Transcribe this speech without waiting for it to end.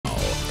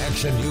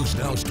Nation News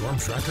Now Storm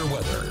Tracker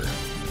weather.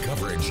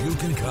 Coverage you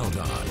can count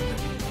on.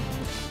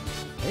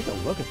 Take a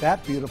look at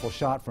that beautiful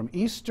shot from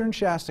eastern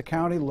Shasta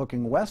County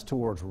looking west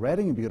towards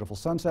Redding. A beautiful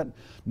sunset.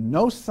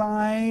 No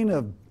sign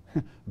of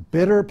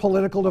bitter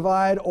political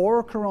divide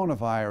or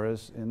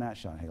coronavirus in that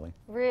shot, Haley.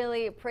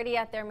 Really pretty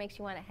out there, makes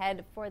you want to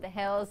head for the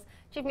hills.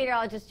 Chief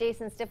Meteorologist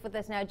Jason Stiff with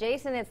us now.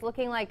 Jason, it's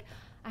looking like,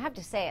 I have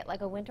to say it,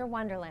 like a winter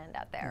wonderland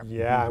out there.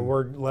 Yeah, and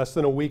we're less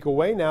than a week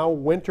away now.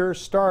 Winter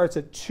starts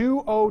at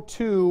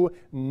 2:02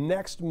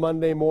 next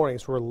Monday morning.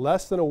 So we're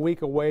less than a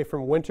week away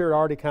from winter. It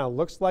already kind of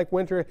looks like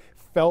winter.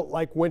 Felt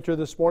like winter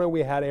this morning.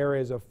 We had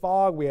areas of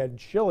fog. We had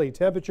chilly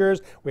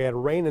temperatures. We had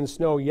rain and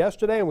snow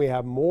yesterday, and we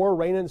have more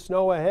rain and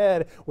snow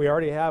ahead. We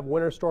already have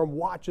winter storm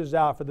watches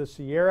out for the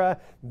Sierra.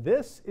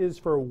 This is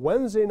for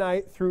Wednesday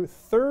night through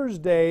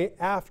Thursday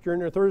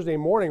afternoon, or Thursday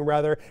morning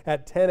rather,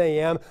 at 10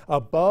 a.m.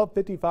 above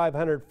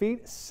 5,500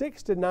 feet,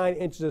 6 to 9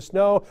 inches of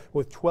snow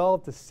with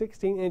 12 to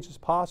 16 inches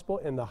possible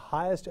in the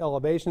highest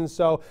elevations.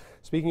 So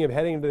speaking of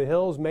heading into the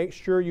hills, make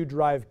sure you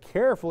drive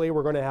carefully.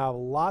 We're going to have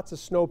lots of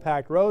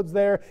snow-packed roads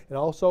there and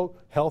also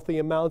healthy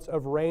amounts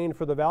of rain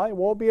for the valley. It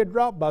won't be a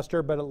drought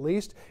buster, but at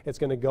least it's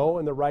going to go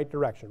in the right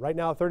direction. Right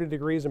now, 30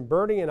 degrees in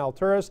Bernie and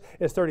Alturas.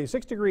 It's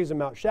 36 degrees in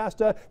Mount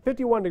Shasta,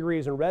 51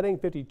 degrees in Redding,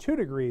 52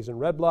 degrees in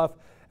Red Bluff,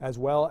 as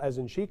well as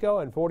in Chico,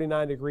 and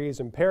 49 degrees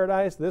in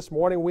Paradise. This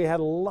morning we had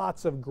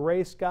lots of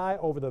gray sky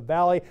over the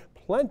valley,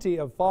 plenty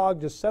of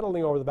fog just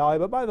settling over the valley,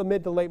 but by the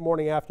mid to late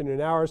morning afternoon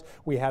hours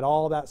we had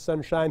all that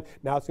sunshine.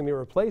 Now it's going to be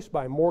replaced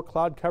by more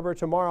cloud cover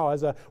tomorrow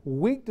as a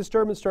weak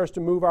disturbance starts to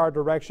move our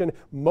direction.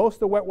 Most of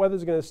the wet weather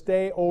is going to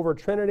stay over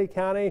Trinity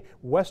County,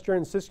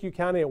 western Siskiyou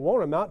County. It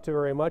won't amount to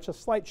very much. A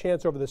slight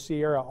chance over the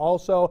Sierra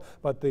also,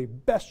 but the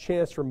best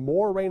chance for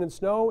more rain and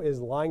snow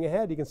is lying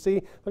ahead. You can see,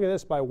 look at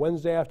this, by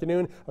Wednesday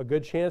afternoon, a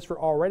good chance for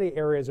already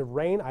areas of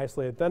rain,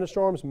 isolated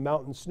thunderstorms,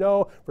 mountain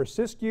snow for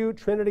Siskiyou,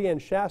 Trinity,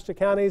 and Shasta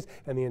counties,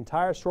 and the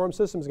entire storm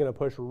system is going to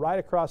push right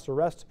across the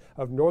rest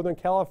of Northern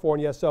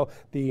California. So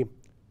the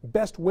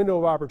best window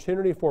of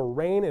opportunity for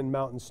rain and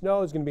mountain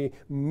snow is going to be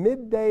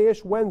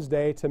midday-ish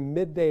Wednesday to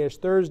midday-ish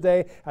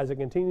Thursday as it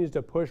continues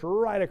to push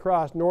right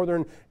across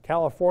Northern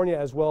California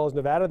as well as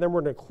Nevada. Then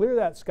we're going to clear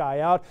that sky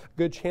out.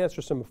 Good chance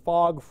for some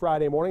fog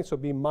Friday morning, so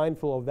be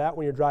mindful of that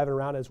when you're driving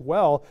around, as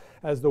well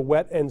as the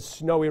wet and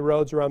snowy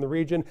roads around the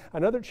region.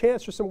 Another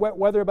chance for some wet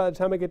weather by the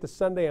time we get to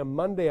Sunday and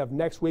Monday of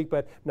next week,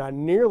 but not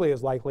nearly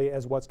as likely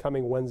as what's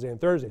coming Wednesday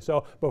and Thursday.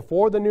 So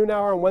before the noon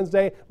hour on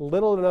Wednesday,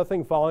 little to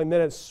nothing falling.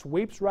 Then it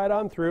sweeps right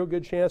on through.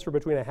 Good chance for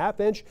between a ½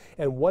 inch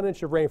and 1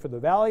 inch of rain for the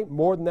valley.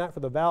 More than that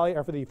for the valley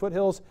or for the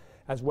foothills,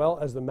 as well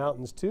as the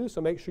mountains too.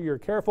 So make sure you're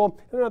careful.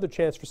 And another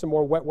chance for some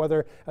more wet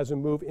weather as we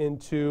move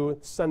into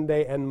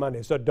Sunday and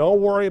Monday. So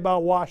don't worry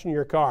about washing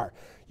your car.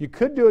 You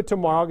could do it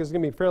tomorrow because it's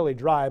going to be fairly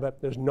dry,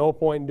 but there's no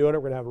point in doing it.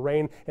 We're going to have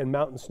rain and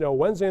mountain snow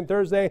Wednesday and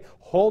Thursday.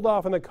 Hold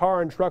off on the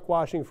car and truck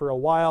washing for a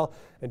while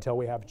until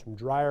we have some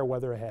drier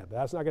weather ahead. But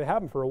that's not going to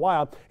happen for a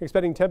while.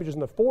 Expecting temperatures in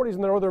the 40s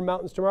in the northern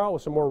mountains tomorrow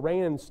with some more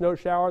rain and snow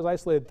showers.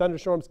 Isolated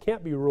thunderstorms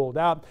can't be ruled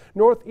out.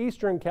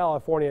 Northeastern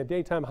California,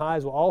 daytime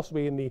highs will also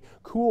be in the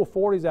cool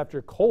 40s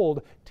after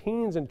cold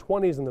teens and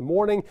 20s in the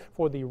morning.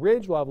 For the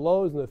ridge, we'll have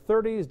lows in the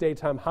 30s,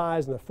 daytime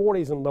highs in the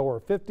 40s and lower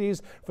 50s.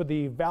 For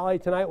the valley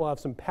tonight, we'll have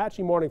some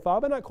patchy morning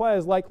fog, but not quite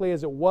as likely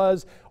as it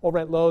was.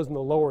 Overnight lows in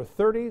the lower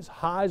 30s,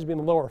 highs will be in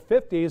the lower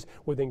 50s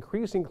with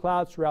increasing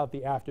clouds throughout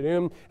the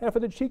afternoon. And for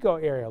the Chico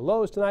area,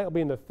 lows tonight will be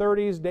in the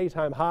 30s,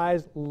 daytime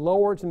highs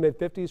lower to mid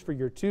 50s for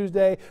your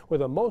Tuesday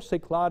with a mostly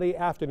cloudy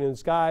afternoon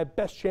sky.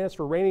 Best chance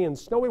for rainy and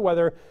snowy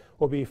weather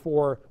will be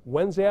for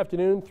Wednesday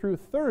afternoon through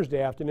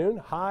Thursday afternoon.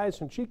 Highs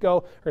from Chico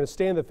are going to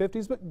stay in the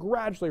 50s, but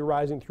gradually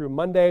rising through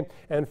Monday.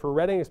 And for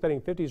Redding,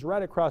 expecting 50s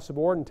right across the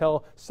board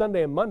until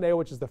Sunday and Monday,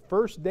 which is the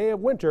first day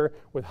of winter,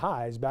 with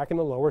highs back in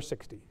the lower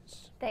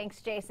 60s.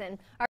 Thanks, Jason.